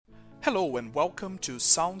Hello and welcome to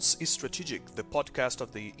Sounds Strategic, the podcast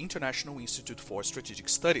of the International Institute for Strategic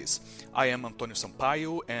Studies. I am Antonio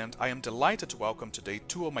Sampaio and I am delighted to welcome today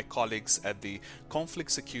two of my colleagues at the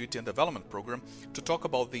Conflict Security and Development Program to talk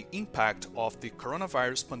about the impact of the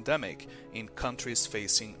coronavirus pandemic in countries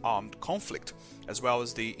facing armed conflict, as well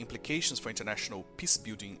as the implications for international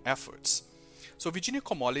peacebuilding efforts. So Virginia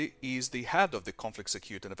Comolli is the head of the Conflict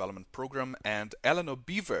Security and Development Program, and Eleanor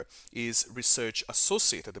Beaver is research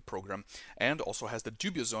associate at the program and also has the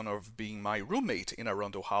dubious honor of being my roommate in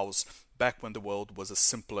Arundel House back when the world was a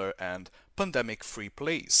simpler and pandemic-free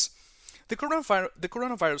place. The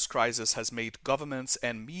coronavirus crisis has made governments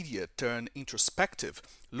and media turn introspective,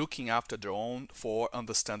 looking after their own for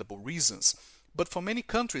understandable reasons. But for many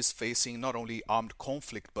countries facing not only armed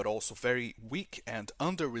conflict but also very weak and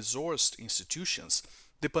under-resourced institutions,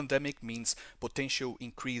 the pandemic means potential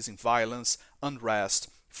increase in violence, unrest,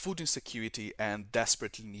 food insecurity, and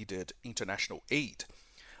desperately needed international aid.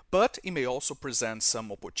 But it may also present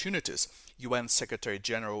some opportunities. UN Secretary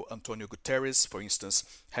General Antonio Guterres, for instance,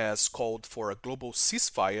 has called for a global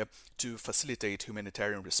ceasefire to facilitate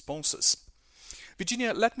humanitarian responses.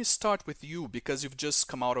 Virginia, let me start with you because you've just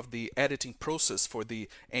come out of the editing process for the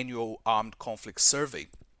annual Armed Conflict Survey.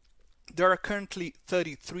 There are currently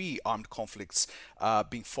 33 armed conflicts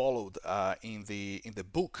being followed in the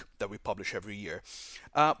book that we publish every year.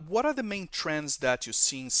 What are the main trends that you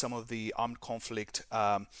see in some of the armed conflicts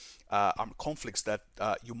that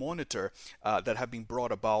you monitor that have been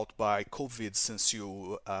brought about by COVID since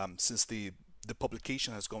the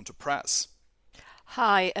publication has gone to press?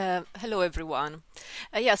 Hi, hello everyone.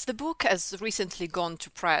 Yes, the book has recently gone to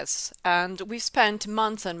press, and we've spent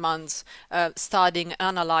months and months studying,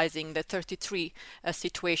 analyzing the 33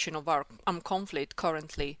 situation of our conflict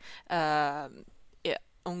currently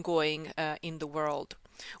ongoing in the world.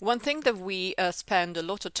 One thing that we spend a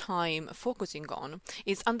lot of time focusing on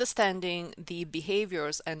is understanding the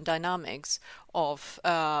behaviors and dynamics of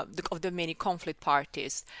the many conflict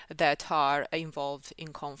parties that are involved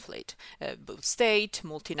in conflict, both state,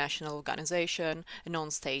 multinational organization,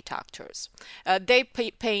 non-state actors. They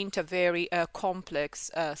paint a very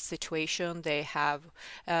complex situation. They have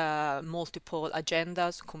multiple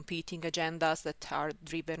agendas, competing agendas that are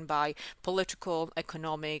driven by political,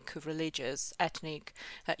 economic, religious, ethnic,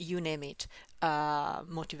 you name it,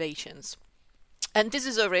 motivations. And this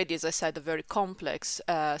is already, as I said, a very complex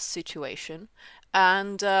situation.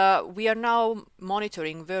 And we are now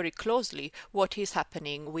monitoring very closely what is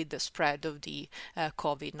happening with the spread of the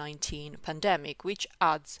COVID-19 pandemic, which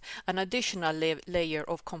adds an additional layer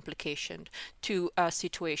of complication to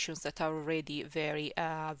situations that are already very,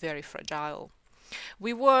 very fragile.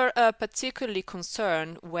 We were particularly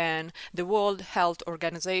concerned when the World Health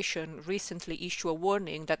Organization recently issued a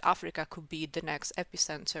warning that Africa could be the next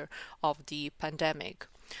epicenter of the pandemic.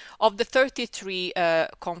 Of the 33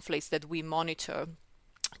 conflicts that we monitor,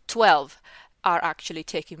 12 are actually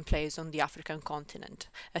taking place on the African continent,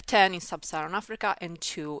 10 in Sub-Saharan Africa and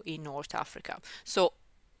 2 in North Africa. So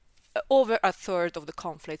over a third of the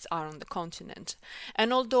conflicts are on the continent.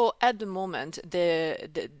 And although at the moment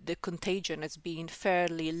the contagion has been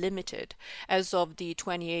fairly limited, as of the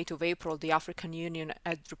 28th of April, the African Union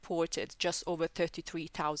had reported just over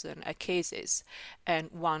 33,000 cases and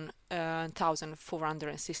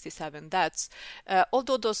 1,467 deaths.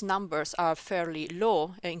 Although those numbers are fairly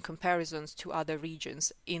low in comparison to other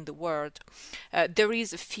regions in the world, there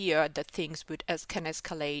is a fear that things can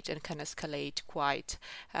escalate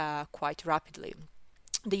quite rapidly.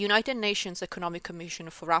 The United Nations Economic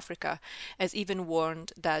Commission for Africa has even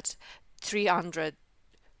warned that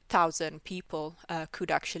 300,000 people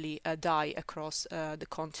could actually die across the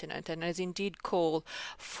continent, and has indeed called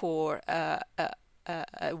for a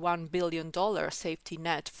 $1 billion safety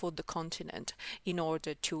net for the continent in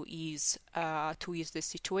order to ease the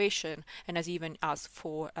situation, and has even asked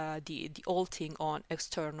for the halting on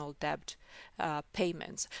external debt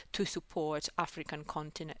payments to support African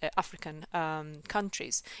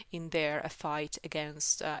countries in their fight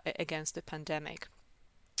against the pandemic.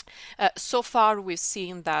 So far, we've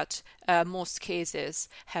seen that most cases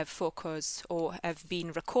have focused or have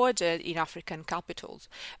been recorded in African capitals,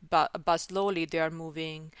 but slowly they are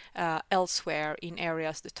moving elsewhere in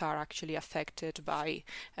areas that are actually affected by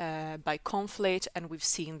conflict, and we've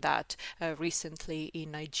seen that recently in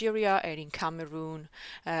Nigeria and in Cameroon.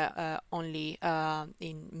 Only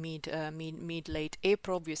in mid-late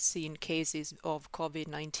April, we've seen cases of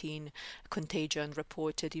COVID-19 contagion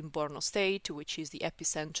reported in Borno State, which is the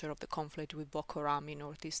epicenter of the conflict with Boko Haram in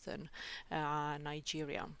northeastern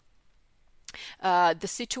Nigeria. The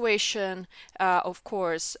situation, of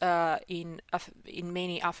course, in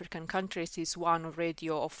many African countries is one already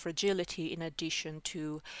of fragility. In addition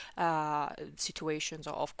to situations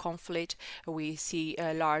of conflict, we see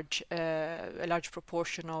a large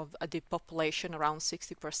proportion of the population, around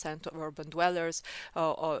 60% of urban dwellers,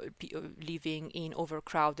 living in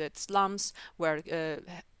overcrowded slums, where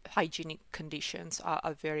hygienic conditions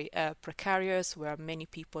are very precarious, where many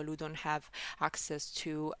people who don't have access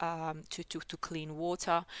to clean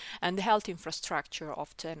water, and the health infrastructure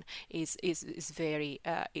often is very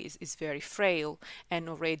frail and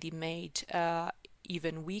already made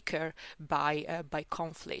even weaker by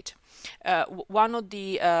conflict. One of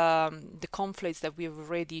the conflicts that we've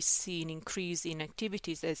already seen increase in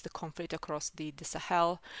activities is the conflict across the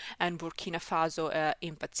Sahel and Burkina Faso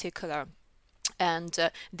in particular. And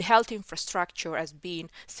the health infrastructure has been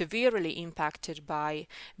severely impacted by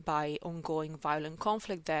ongoing violent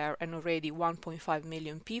conflict there, and already 1.5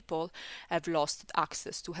 million people have lost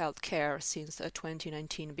access to health care since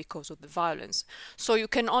 2019 because of the violence. So you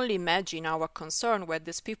can only imagine our concern, where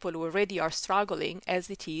these people who already are struggling as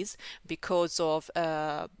it is because of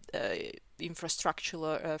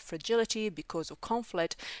infrastructural fragility, because of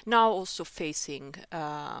conflict, now also facing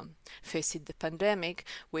the pandemic,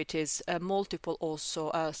 which is multiple also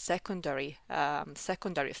secondary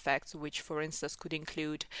effects, which for instance could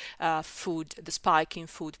include the spike in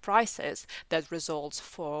food prices that results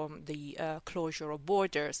from the closure of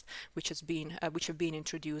borders, which have been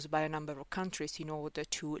introduced by a number of countries in order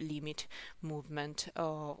to limit movement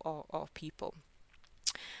of people.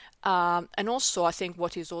 And also, I think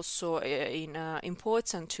what is also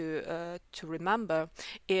important to remember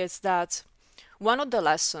is that one of the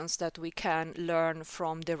lessons that we can learn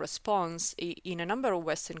from the response in a number of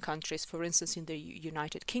Western countries, for instance in the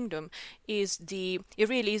United Kingdom, it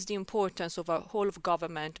really is the importance of a whole of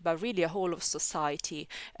government, but really a whole of society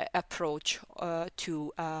approach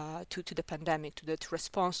to the pandemic, to the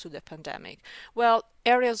response to the pandemic. Well,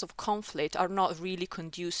 areas of conflict are not really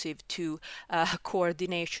conducive to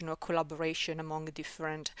coordination or collaboration among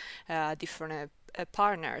different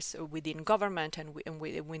partners within government and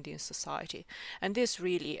within society, and this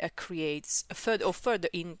really creates further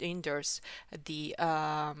hinders the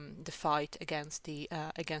fight against the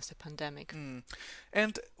pandemic.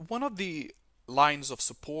 And one of the lines of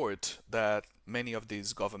support that many of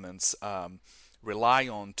these governments rely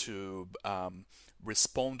on to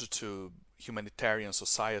respond to humanitarian,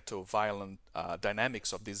 societal, violent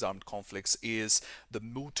dynamics of these armed conflicts is the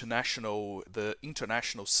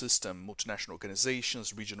international system, multinational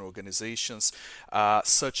organizations, regional organizations,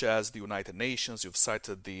 such as the United Nations. You've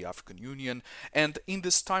cited the African Union. And in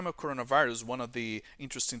this time of coronavirus, one of the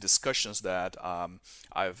interesting discussions that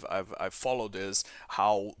I've followed is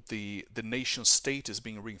how the nation state is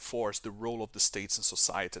being reinforced, the role of the states in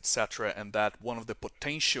society, etc., and that one of the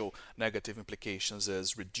potential negative implications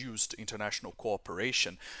is reduced international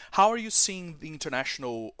cooperation. How are you seeing the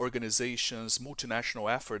international organizations, multinational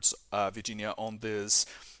efforts, Virginia, on this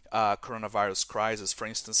coronavirus crisis? For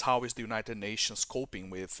instance, how is the United Nations coping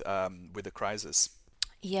with the crisis?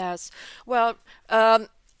 Yes, well,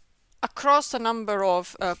 across a number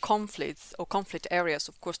of conflicts or conflict areas,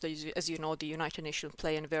 of course, as you know, the United Nations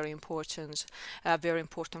play a very important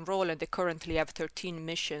role, and they currently have 13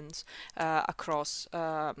 missions across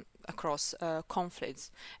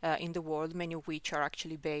conflicts in the world, many of which are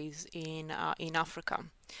actually based in Africa.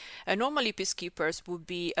 Normally, peacekeepers would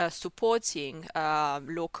be supporting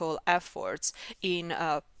local efforts in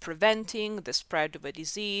preventing the spread of a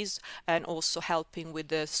disease, and also helping with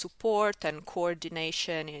the support and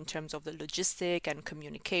coordination in terms of the logistic and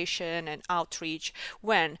communication and outreach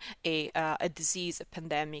when a disease, a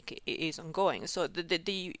pandemic is ongoing. So the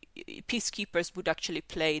peacekeepers would actually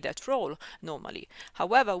play that role normally.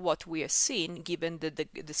 However, what we are seeing, given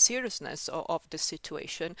the seriousness of the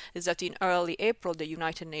situation, is that in early April, the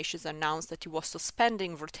United Nations announced that it was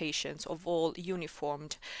suspending rotations of all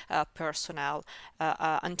uniformed personnel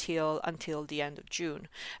until the end of June,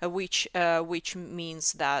 which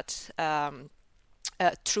means that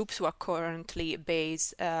troops who are currently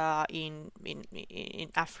based in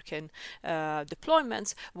African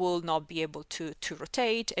deployments will not be able to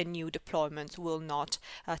rotate, and new deployments will not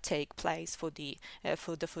take place for the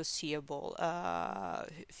foreseeable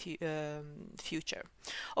future.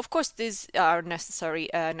 Of course, these are necessary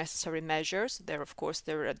measures. There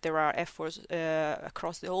are efforts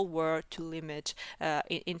across the whole world to limit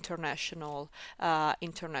international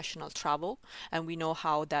travel, and we know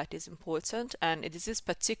how that is important, and this is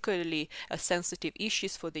particularly sensitive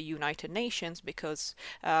issues for the United Nations, because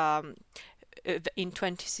in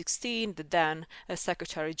 2016, the then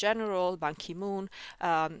Secretary General Ban Ki-moon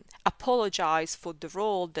apologized for the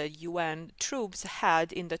role the UN troops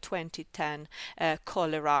had in the 2010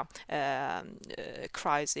 cholera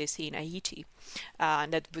crisis in Haiti.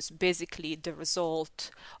 And that was basically the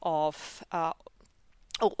result of, well,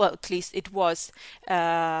 at least it was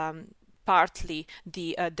partly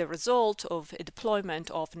the result of a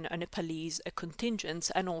deployment of Nepalese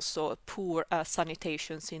contingents and also poor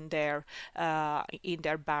sanitations in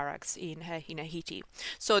their barracks in Haiti.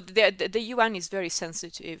 So the UN is very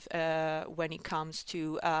sensitive when it comes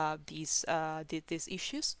to these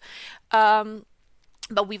issues.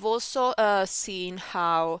 But we've also seen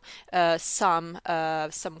how some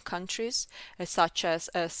countries, such as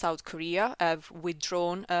South Korea, have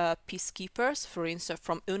withdrawn peacekeepers, for instance,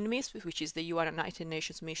 from UNMISS, which is the United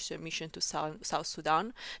Nations mission to South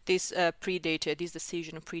Sudan. This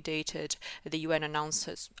decision predated the UN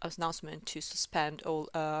announcement to suspend all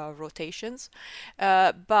rotations.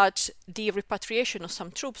 But the repatriation of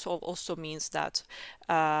some troops also means that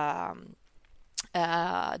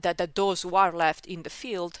that those who are left in the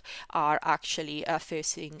field are actually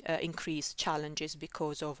facing increased challenges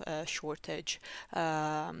because of shortage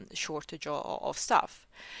of staff.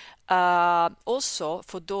 Also,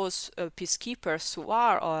 for those peacekeepers who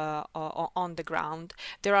are on the ground,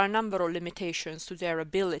 there are a number of limitations to their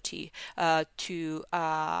ability to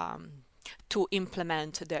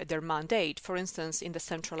implement their mandate. For instance, in the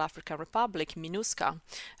Central African Republic, MINUSCA,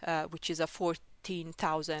 which is a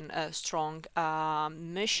 14,000 strong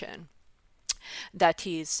mission that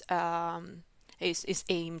is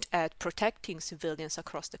aimed at protecting civilians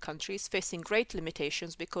across the country, is facing great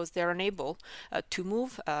limitations because they're unable to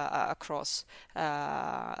move across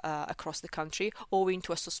the country owing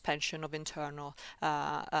to a suspension of internal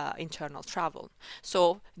travel.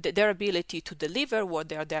 So their ability to deliver what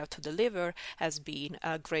they are there to deliver has been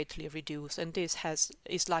greatly reduced, and this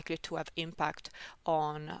is likely to have impact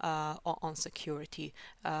on security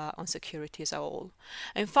as a whole.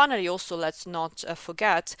 And finally, also, let's not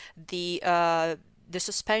forget the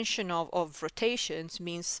suspension of rotations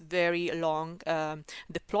means very long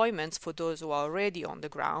deployments for those who are already on the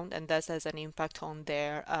ground, and that has an impact on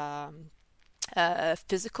their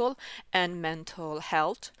physical and mental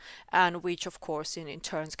health, and which of course in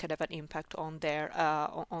turn can have an impact on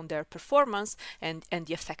their performance and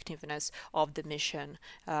the effectiveness of the mission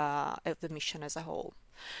as a whole.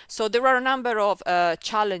 So there are a number of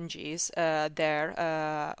challenges there,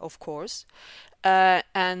 of course.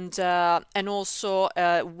 And also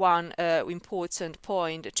one important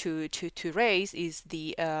point to raise is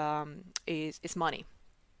is money.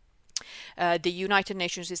 The United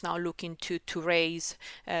Nations is now looking to raise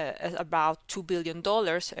about $2 billion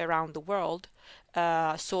around the world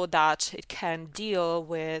so that it can deal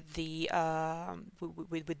with the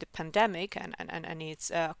pandemic and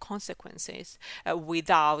its consequences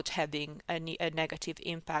without having a negative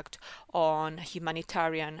impact on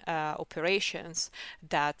humanitarian operations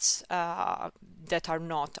that are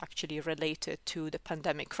not actually related to the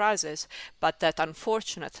pandemic crisis, but that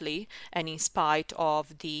unfortunately, and in spite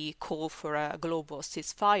of the call for a global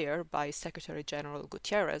ceasefire by Secretary General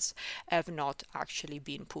Guterres, have not actually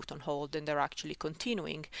been put on hold, and they're actually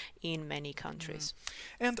continuing in many countries.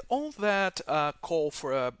 And on that call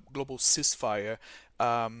for a global ceasefire,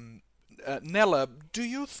 Nella, do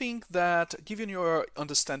you think that, given your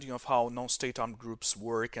understanding of how non-state armed groups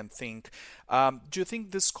work and think, do you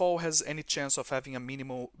think this call has any chance of having a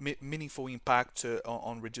meaningful impact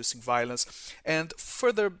on reducing violence? And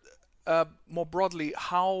further, more broadly,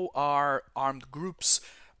 how are armed groups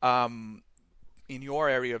in your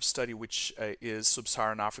area of study, which is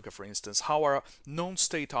Sub-Saharan Africa, for instance, how are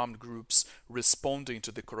non-state armed groups responding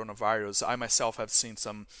to the coronavirus? I myself have seen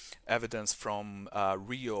some evidence from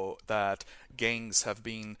Rio that gangs have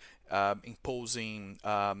been imposing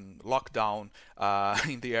lockdown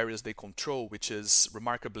in the areas they control, which is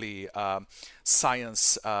remarkably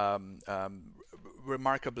science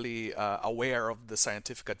remarkably aware of the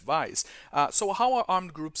scientific advice. So how are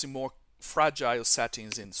armed groups in more fragile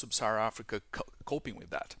settings in Sub-Saharan Africa coping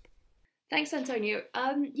with that? Thanks, Antonio.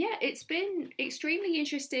 Yeah, it's been extremely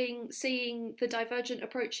interesting seeing the divergent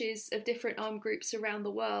approaches of different armed groups around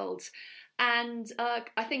the world. And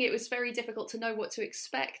I think it was very difficult to know what to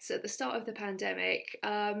expect at the start of the pandemic.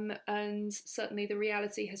 And certainly the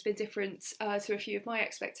reality has been different to a few of my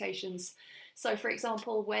expectations. So, for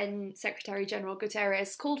example, when Secretary General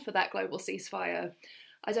Guterres called for that global ceasefire,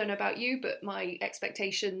 I don't know about you, but my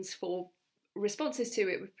expectations for responses to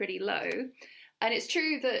it were pretty low. And it's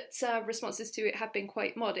true that responses to it have been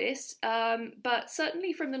quite modest, but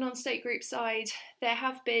certainly from the non-state group side, there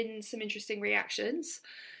have been some interesting reactions.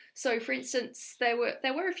 So, for instance, there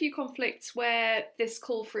were a few conflicts where this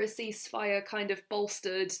call for a ceasefire kind of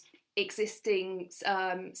bolstered existing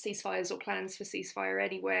ceasefires or plans for ceasefire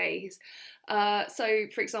anyways. So,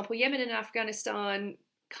 for example, Yemen and Afghanistan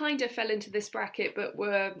kind of fell into this bracket, but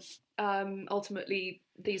were ultimately,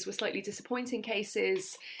 these were slightly disappointing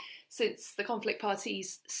cases, since the conflict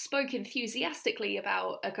parties spoke enthusiastically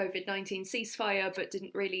about a COVID-19 ceasefire but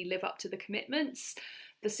didn't really live up to the commitments.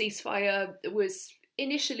 The ceasefire was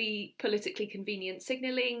initially politically convenient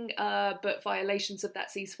signalling, but violations of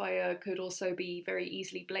that ceasefire could also be very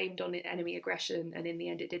easily blamed on enemy aggression, and in the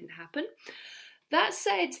end it didn't happen. That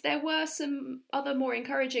said, there were some other more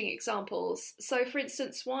encouraging examples. So, for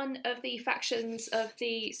instance, one of the factions of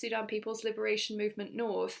the Sudan People's Liberation Movement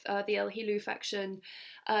North, the El Hilu faction,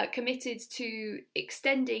 committed to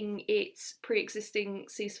extending its pre-existing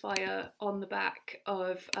ceasefire on the back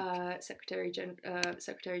of Secretary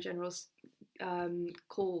General's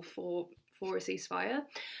call for a ceasefire.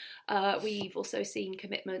 We've also seen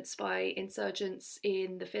commitments by insurgents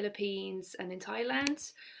in the Philippines and in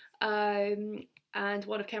Thailand. And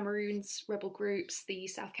one of Cameroon's rebel groups, the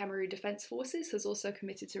South Cameroon Defence Forces, has also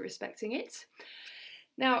committed to respecting it.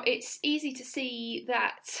 Now, it's easy to see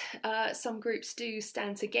that some groups do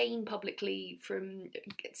stand to gain from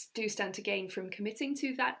committing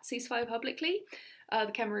to that ceasefire publicly.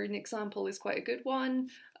 The Cameroon example is quite a good one.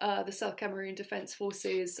 The South Cameroon Defence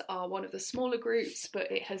Forces are one of the smaller groups,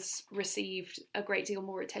 but it has received a great deal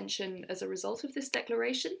more attention as a result of this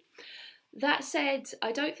declaration. That said,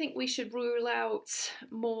 I don't think we should rule out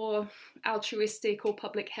more altruistic or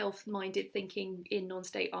public health-minded thinking in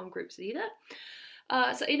non-state armed groups either.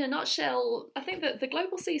 So in a nutshell, I think that the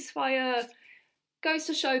global ceasefire goes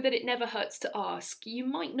to show that it never hurts to ask. You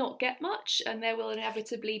might not get much, and there will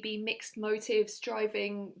inevitably be mixed motives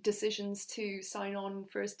driving decisions to sign on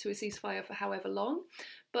to a ceasefire for however long,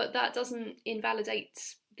 but that doesn't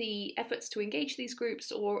invalidate the efforts to engage these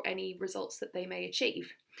groups or any results that they may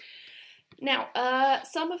achieve. Now,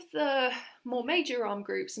 some of the more major armed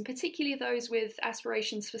groups, and particularly those with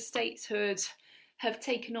aspirations for statehood, have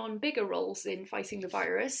taken on bigger roles in fighting the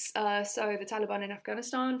virus. So the Taliban in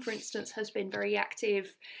Afghanistan, for instance, has been very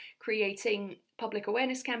active creating public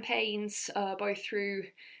awareness campaigns, both through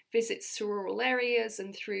visits to rural areas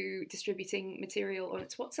and through distributing material on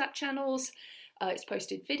its WhatsApp channels. It's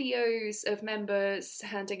posted videos of members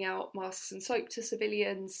handing out masks and soap to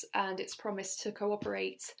civilians, and it's promised to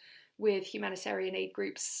cooperate with humanitarian aid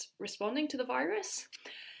groups responding to the virus.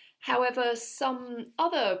 However, some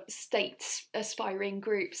other state-aspiring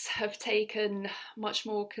groups have taken much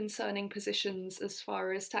more concerning positions as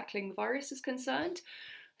far as tackling the virus is concerned.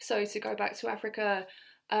 So to go back to Africa,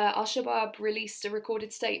 Al-Shabaab released a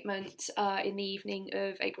recorded statement in the evening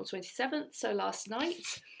of April 27th, so last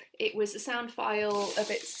night. It was a sound file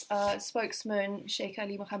of its spokesman, Sheikh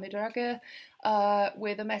Ali Mohammed Raga,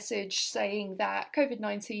 with a message saying that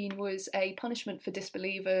COVID-19 was a punishment for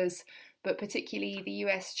disbelievers, but particularly the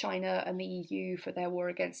US, China and the EU for their war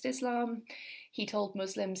against Islam. He told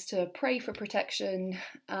Muslims to pray for protection,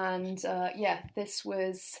 and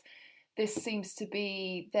this seems to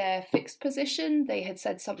be their fixed position. They had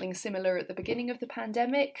said something similar at the beginning of the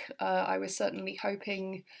pandemic. I was certainly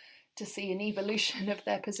hoping to see an evolution of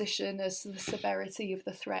their position as the severity of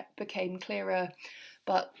the threat became clearer,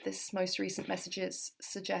 but this most recent messages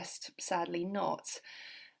suggest sadly not.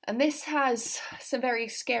 And this has some very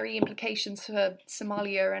scary implications for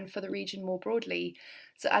Somalia and for the region more broadly.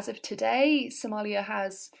 So as of today, Somalia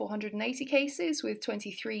has 480 cases with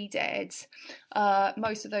 23 dead.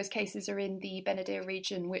 Most of those cases are in the Benadir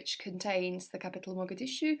region, which contains the capital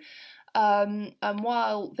Mogadishu. And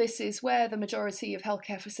while this is where the majority of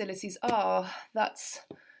healthcare facilities are, that's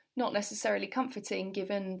not necessarily comforting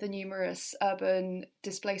given the numerous urban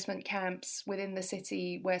displacement camps within the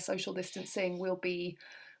city where social distancing will be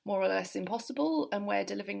more or less impossible, and where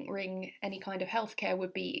delivering any kind of healthcare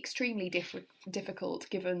would be extremely difficult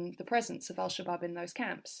given the presence of Al-Shabaab in those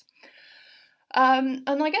camps. And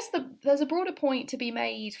I guess there's a broader point to be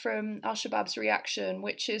made from Al-Shabaab's reaction,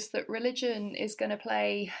 which is that religion is going to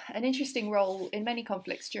play an interesting role in many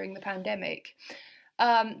conflicts during the pandemic.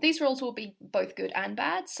 These roles will be both good and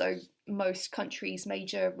bad, so most countries'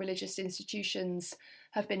 major religious institutions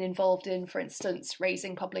have been involved in, for instance,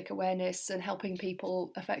 raising public awareness and helping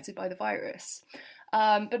people affected by the virus.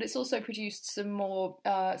 But it's also produced some more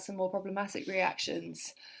problematic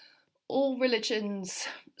reactions. All religions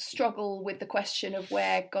struggle with the question of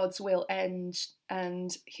where God's will ends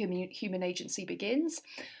and human agency begins.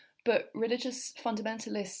 But religious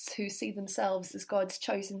fundamentalists who see themselves as God's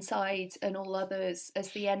chosen side and all others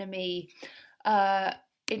as the enemy might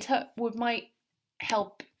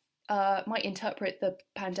interpret the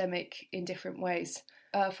pandemic in different ways.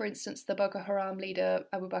 For instance, the Boko Haram leader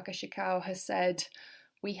Abu Bakr Shekau has said,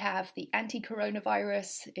 "We have the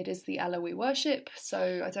anti-coronavirus, it is the Allah we worship,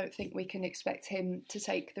 so I don't think we can expect him to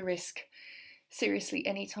take the risk seriously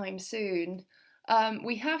anytime soon."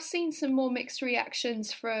 We have seen some more mixed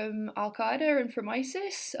reactions from Al-Qaeda and from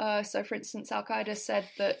ISIS. So, for instance, Al-Qaeda said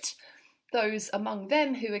that those among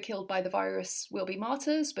them who are killed by the virus will be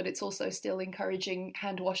martyrs, but it's also still encouraging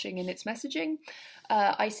hand washing in its messaging.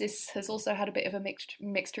 ISIS has also had a bit of a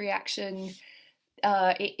mixed reaction.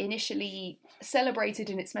 It initially celebrated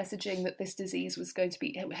in its messaging that this disease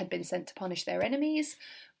had been sent to punish their enemies,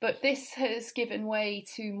 but this has given way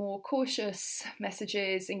to more cautious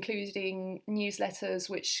messages, including newsletters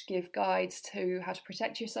which give guides to how to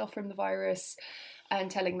protect yourself from the virus, and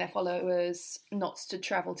telling their followers not to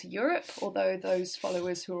travel to Europe, although those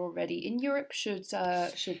followers who are already in Europe should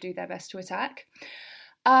do their best to attack.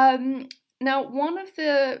 Now, one of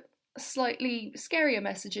the slightly scarier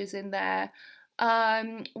messages in there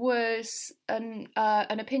was an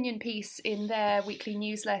opinion piece in their weekly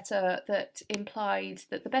newsletter that implied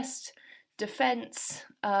that the best defense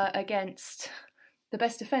against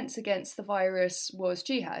the virus was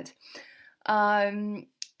jihad.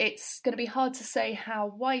 It's going to be hard to say how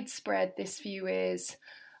widespread this view is,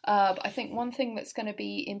 but I think one thing that's going to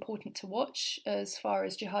be important to watch as far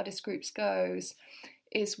as jihadist groups goes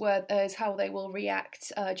is how they will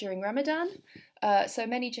react during Ramadan. So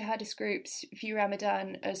many jihadist groups view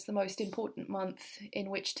Ramadan as the most important month in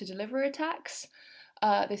which to deliver attacks.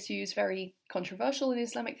 This view is very controversial in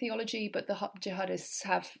Islamic theology, but the jihadists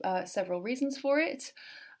have several reasons for it.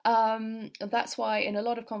 That's why in a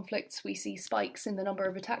lot of conflicts we see spikes in the number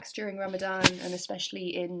of attacks during Ramadan, and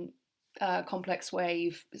especially in complex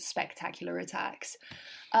wave spectacular attacks.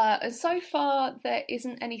 And so far there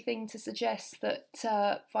isn't anything to suggest that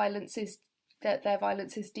their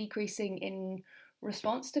violence is decreasing in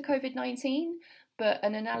response to COVID-19, but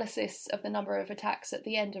an analysis of the number of attacks at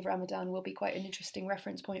the end of Ramadan will be quite an interesting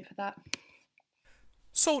reference point for that.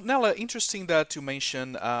 So, Nella, interesting that you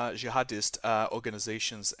mention jihadist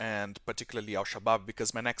organizations and particularly Al-Shabaab,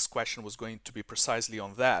 because my next question was going to be precisely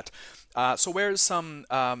on that. So whereas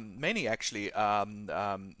many actually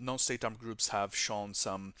non-state armed groups have shown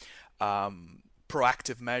some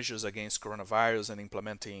proactive measures against coronavirus and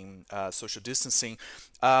implementing social distancing,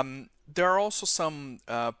 there are also some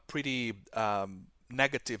pretty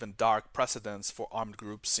negative and dark precedents for armed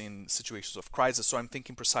groups in situations of crisis. So I'm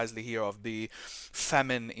thinking precisely here of the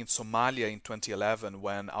famine in Somalia in 2011,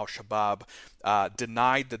 when Al-Shabaab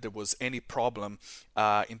denied that there was any problem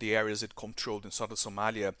in the areas it controlled in southern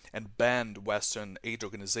Somalia and banned Western aid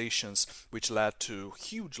organizations, which led to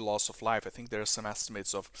huge loss of life. I think there are some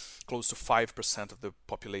estimates of close to 5% of the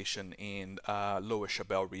population in Lower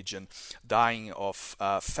Shabelle region dying of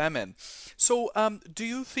famine. So do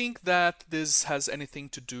you think that this has anything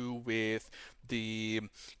to do with the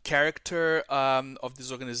character of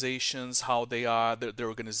these organizations, how they are, their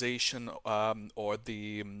organization, or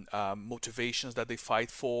the motivations that they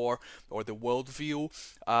fight for, or the worldview?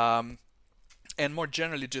 And more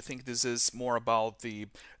generally, do you think this is more about the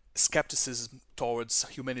skepticism towards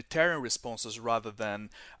humanitarian responses rather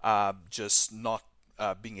than just not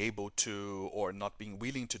being able to or not being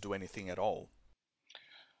willing to do anything at all?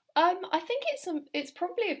 I think it's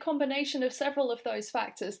probably a combination of several of those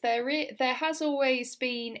factors. There has always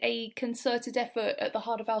been a concerted effort at the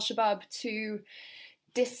heart of Al-Shabaab to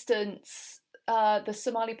distance the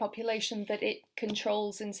Somali population that it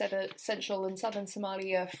controls in central and southern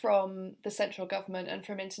Somalia from the central government and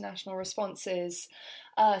from international responses.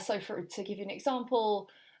 To give you an example,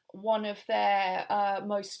 one of their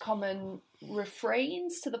most common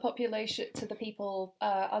refrains to the population, to the people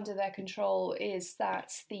under their control, is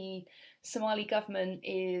that the Somali government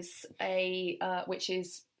has a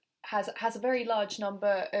very large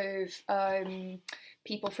number of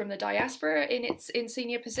people from the diaspora in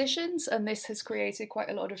senior positions, and this has created quite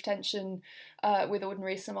a lot of tension with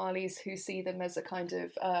ordinary Somalis who see them as a kind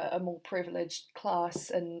of a more privileged class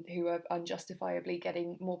and who are unjustifiably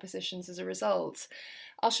getting more positions as a result.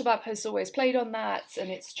 Al-Shabaab has always played on that,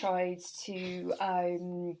 and it's tried to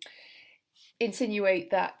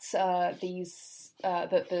insinuate that that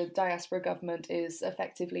the diaspora government is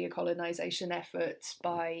effectively a colonization effort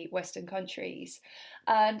by Western countries.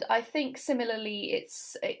 And I think similarly,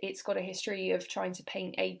 it's got a history of trying to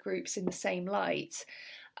paint aid groups in the same light.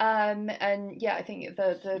 And yeah, I think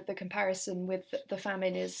the comparison with the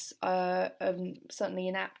famine is certainly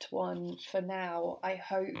an apt one for now. I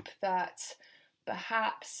hope that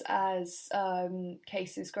perhaps as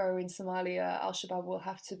cases grow in Somalia, Al-Shabaab will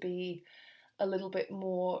have to be a little bit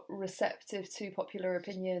more receptive to popular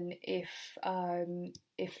opinion if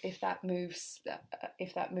that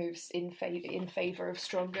moves in favor of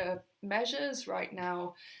stronger measures. Right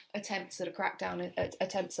now, attempts at a lockdown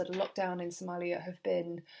in Somalia have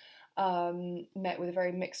been met with a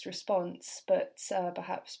very mixed response, but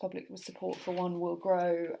perhaps public support for one will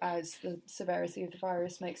grow as the severity of the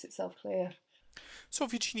virus makes itself clear. So,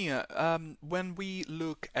 Virginia, when we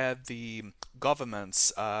look at the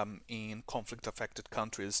governments in conflict-affected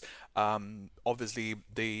countries, obviously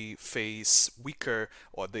they face weaker,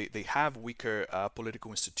 or they have weaker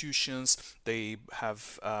political institutions. They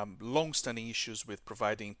have long-standing issues with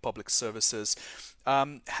providing public services.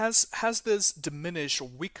 Has this diminished or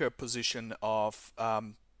weaker position of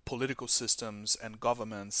political systems and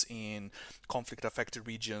governments in conflict-affected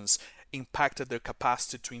regions impacted their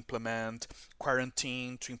capacity to implement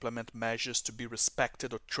quarantine, to implement measures to be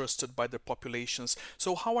respected or trusted by their populations?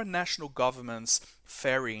 So how are national governments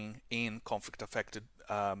faring in conflict-affected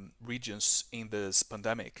regions in this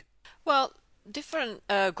pandemic? Well, different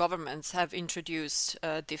governments have introduced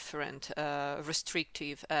different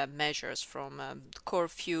restrictive measures from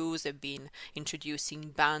curfews. They've been introducing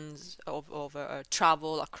bans of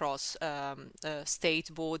travel across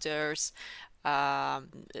state borders.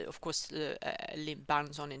 Of course,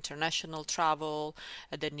 bans on international travel,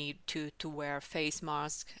 the need to wear face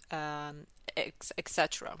masks,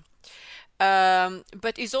 etc.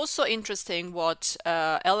 But it's also interesting what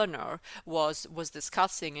Eleanor was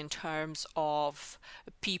discussing in terms of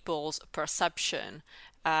people's perception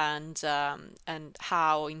and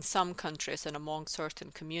how in some countries and among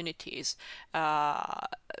certain communities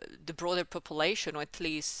the broader population, or at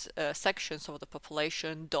least sections of the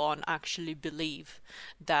population, don't actually believe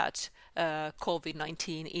that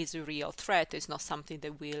COVID-19 is a real threat. It's not something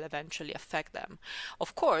that will eventually affect them.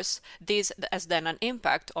 Of course, this has then an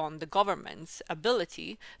impact on the government's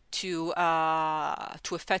ability to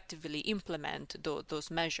effectively implement those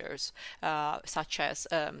measures, such as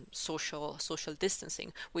social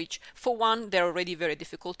distancing, which, for one, they're already very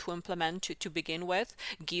difficult to implement to begin with,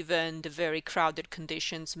 given the very crowded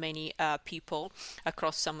conditions many people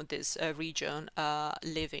across some of this region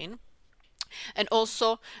live in. And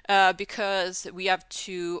also because we have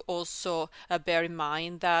to also bear in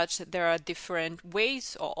mind that there are different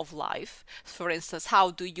ways of life. For instance,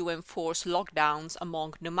 how do you enforce lockdowns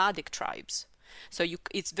among nomadic tribes? So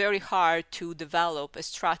it's very hard to develop a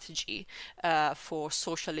strategy for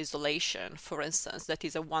social isolation, for instance, that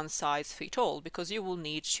is a one-size-fits-all, because you will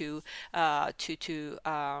need to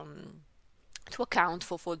account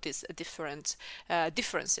for these different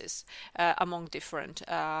differences among different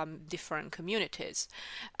communities,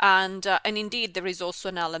 and indeed there is also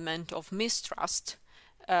an element of mistrust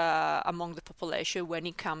among the population when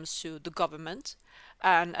it comes to the government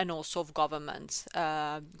and also of government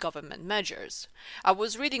measures. I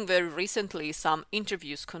was reading very recently some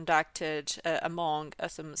interviews conducted among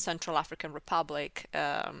some Central African Republic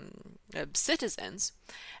citizens.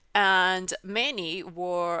 And many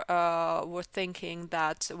were thinking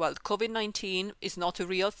that, well, COVID-19 is not a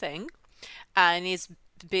real thing, and is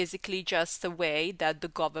basically just a way that the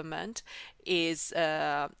government is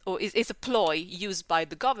a ploy used by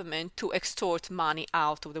the government to extort money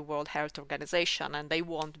out of the World Health Organization, and they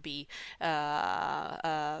won't be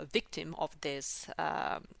a victim of this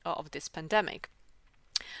pandemic.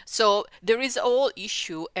 So there is a whole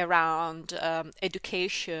issue around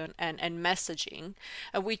education and messaging,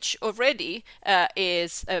 which already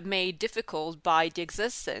is made difficult by the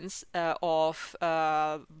existence of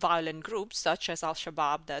violent groups such as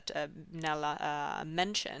Al-Shabaab that Nella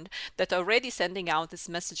mentioned, that are already sending out this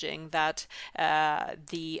messaging that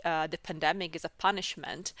the pandemic is a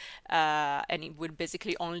punishment and it will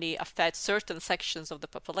basically only affect certain sections of the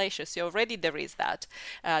population. So already there is that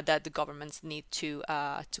the governments need to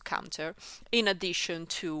counter, in addition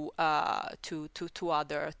to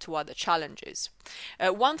other challenges.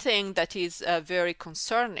 One thing that is very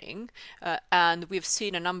concerning, and we've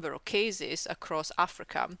seen a number of cases across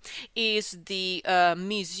Africa, is the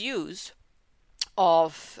misuse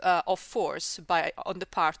of force on the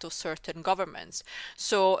part of certain governments.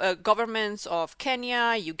 So governments of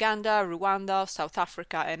Kenya, Uganda, Rwanda, South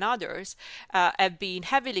Africa, and others have been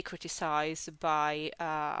heavily criticized by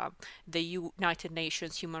the United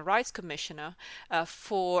Nations Human Rights Commissioner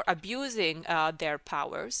for abusing their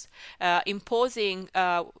powers, imposing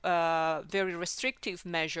very restrictive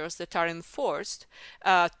measures that are enforced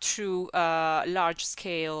through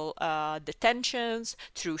large-scale detentions,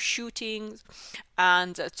 through shootings,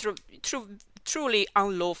 and through truly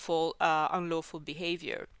unlawful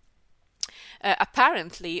behavior.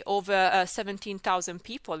 Apparently, over 17,000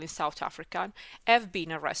 people in South Africa have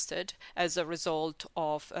been arrested as a result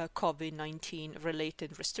of COVID-19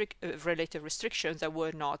 related restrictions that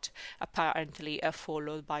were not apparently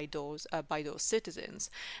followed by those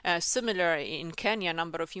citizens. Similar in Kenya, a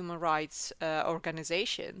number of human rights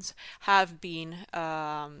organizations have been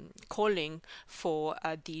calling for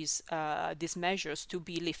these measures to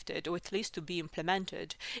be lifted, or at least to be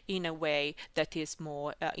implemented in a way that is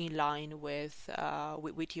more in line with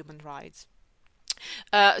human rights.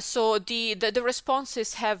 So the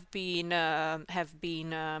responses have been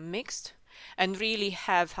mixed, and really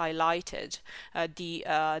have highlighted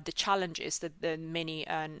the challenges that many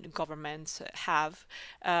governments have.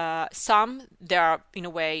 Some they are in a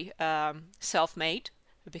way self-made,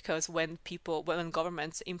 because when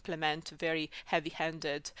governments implement very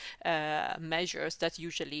heavy-handed measures, that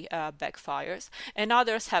usually backfires, and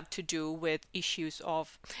others have to do with issues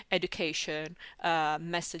of education,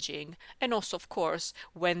 messaging, and also, of course,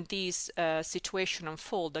 when these situations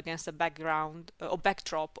unfold against a background or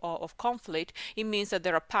backdrop of conflict, it means that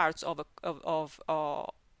there are parts of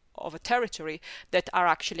a territory that are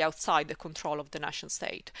actually outside the control of the nation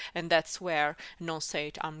state, and that's where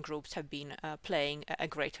non-state armed groups have been playing a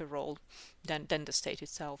greater role than the state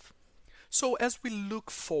itself. So as we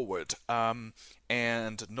look forward,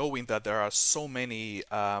 and knowing that there are so many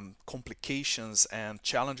complications and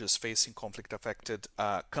challenges facing conflict-affected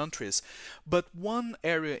countries, but one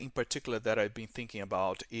area in particular that I've been thinking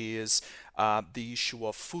about is the issue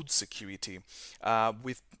of food security,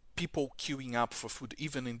 with people queuing up for food,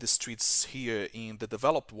 even in the streets here in the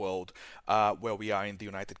developed world, where we are in the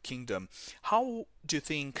United Kingdom. How do you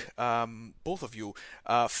think, both of you,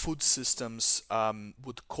 food systems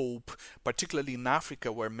would cope, particularly in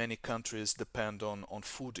Africa, where many countries depend on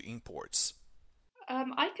food imports?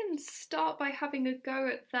 I can start by having a go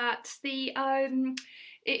at that. It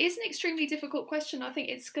is an extremely difficult question. I think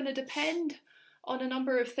it's going to depend on a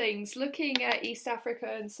number of things. Looking at East Africa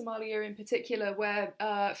and Somalia in particular, where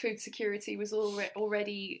food security was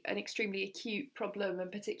already an extremely acute problem,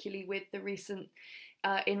 and particularly with the recent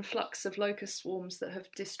influx of locust swarms that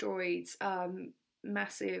have destroyed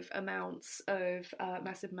massive amounts of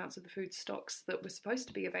the food stocks that were supposed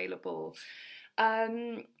to be available.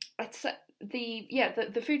 The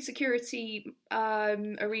food security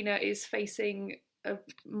arena is facing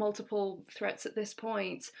multiple threats at this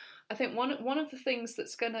point. I think one of the things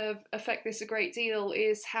that's going to affect this a great deal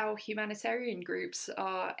is how humanitarian groups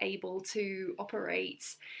are able to operate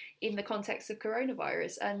in the context of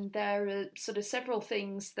coronavirus, and there are sort of several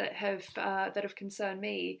things that have concerned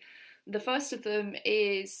me. The first of them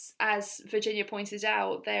is, as Virginia pointed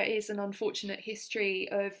out, there is an unfortunate history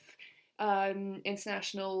of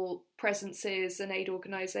international presences and aid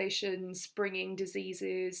organisations bringing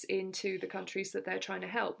diseases into the countries that they're trying to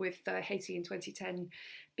help, with Haiti in 2010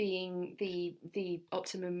 being the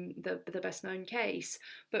best known case.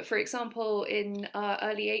 But for example, in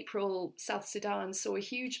early April, South Sudan saw a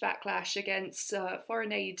huge backlash against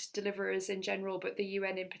foreign aid deliverers in general, but the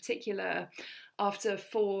UN in particular, after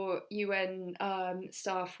 4 UN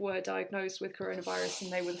staff were diagnosed with coronavirus,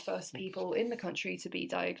 and they were the first people in the country to be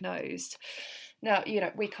diagnosed. Now,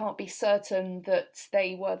 we can't be certain that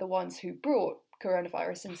they were the ones who brought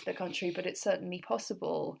coronavirus into the country, but it's certainly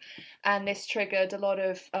possible. And this triggered a lot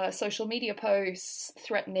of social media posts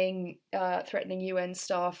threatening UN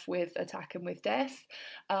staff with attack and with death.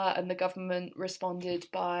 And the government responded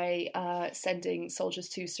by sending soldiers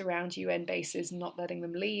to surround UN bases and not letting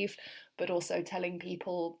them leave, but also telling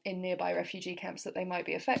people in nearby refugee camps that they might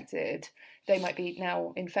be affected. They might be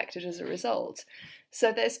now infected as a result.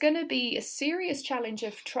 So there's going to be a serious challenge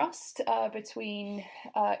of trust between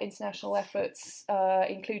international efforts,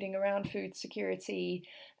 including around food security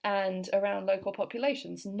and around local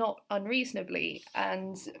populations, not unreasonably.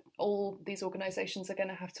 And all these organisations are going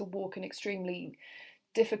to have to walk an extremely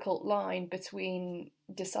difficult line between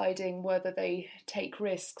deciding whether they take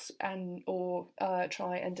risks or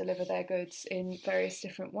try and deliver their goods in various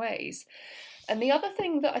different ways. And the other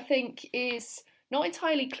thing that I think is not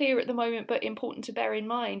entirely clear at the moment, but important to bear in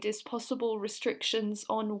mind, is possible restrictions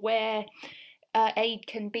on where aid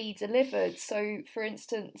can be delivered. So, for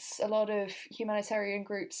instance, a lot of humanitarian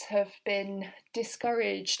groups have been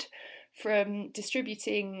discouraged from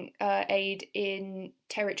distributing aid in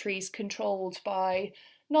territories controlled by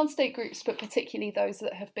non-state groups, but particularly those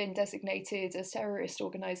that have been designated as terrorist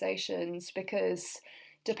organisations, because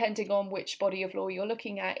depending on which body of law you're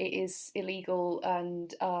looking at, it is illegal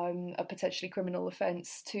and a potentially criminal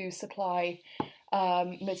offence to supply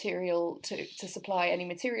material, to supply any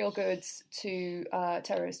material goods to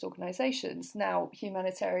terrorist organisations. Now,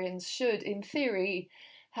 humanitarians should, in theory,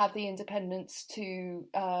 have the independence to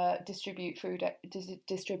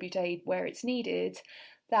distribute aid where it's needed.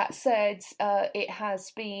 That said, it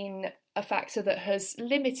has been a factor that has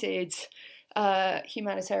limited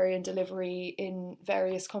humanitarian delivery in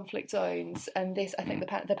various conflict zones, and this, I think,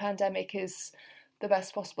 the pandemic is the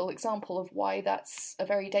best possible example of why that's a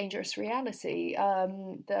very dangerous reality.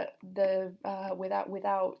 That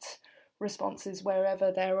without responses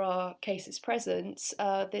wherever there are cases present,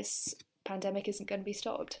 this pandemic isn't going to be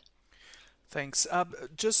stopped. Thanks.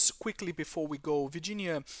 Just quickly before we go,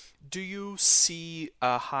 Virginia, do you see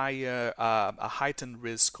a heightened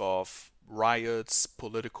risk of riots,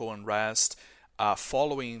 political unrest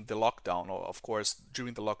following the lockdown? Of course,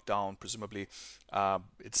 during the lockdown, presumably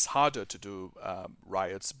it's harder to do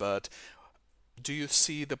riots, but do you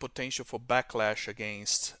see the potential for backlash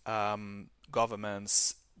against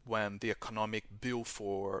governments when the economic bill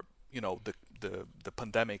for the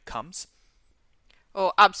pandemic comes?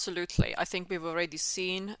 Oh, absolutely. I think we've already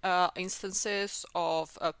seen instances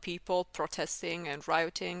of people protesting and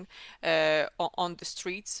rioting on the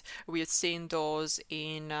streets. We have seen those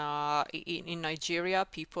in Nigeria,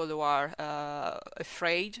 people who are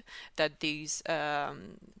afraid that these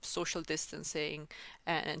social distancing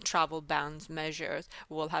and travel bans measures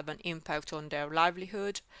will have an impact on their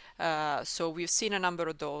livelihood. So we've seen a number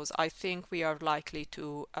of those. I think we are likely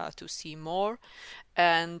to see more.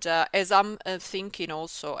 And as I'm thinking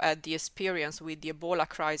also at the experience with the Ebola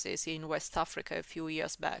crisis in West Africa a few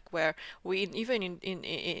years back, where we even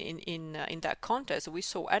in that context we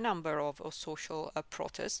saw a number of social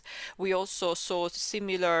protests. We also saw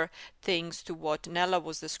similar things to what Nella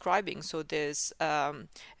was describing. So there's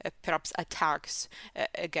perhaps attacks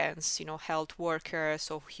against health workers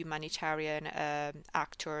or humanitarian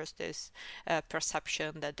actors. There's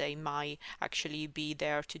perception that they might actually be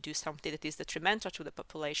there to do something that is detrimental to the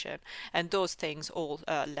population, and those things all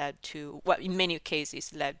led to, well, in many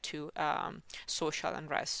cases led to social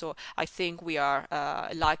unrest. So I think we are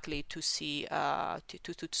likely to see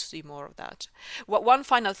to see more of that. One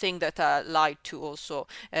final thing that I'd like to also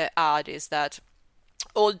add is that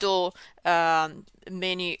although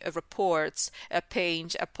many reports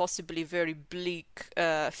paint a possibly very bleak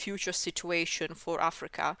future situation for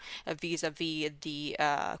Africa vis-a-vis the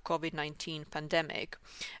COVID-19 pandemic,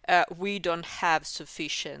 we don't have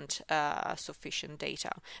sufficient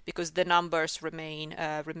data, because the numbers remain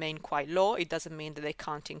quite low. It doesn't mean that they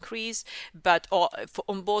can't increase, but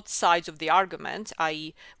on both sides of the argument,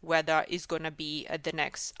 i.e. whether it's going to be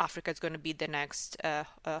Africa is going to be the next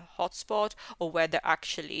hotspot, or whether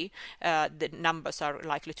actually the numbers are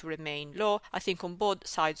likely to remain low. I think on both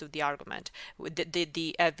sides of the argument,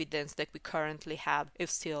 the evidence that we currently have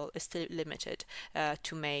is still limited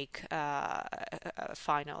to make a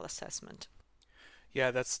final assessment.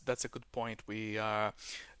 Yeah, that's a good point. We are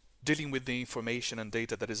dealing with the information and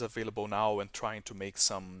data that is available now and trying to make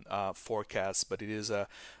some forecasts, but it is a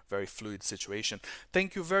very fluid situation.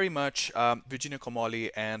 Thank you very much, Virginia Comolli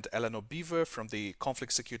and Eleanor Beaver from the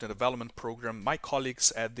Conflict Security and Development Program, my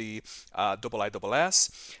colleagues at the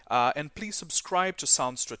IISS. And please subscribe to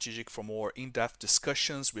Sound Strategic for more in-depth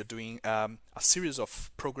discussions. We're doing a series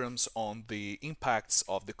of programs on the impacts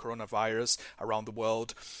of the coronavirus around the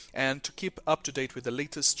world. And to keep up to date with the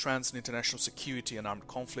latest trends in international security and armed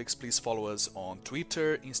conflicts, please follow us on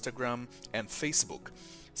Twitter, Instagram, and Facebook.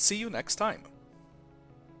 See you next time.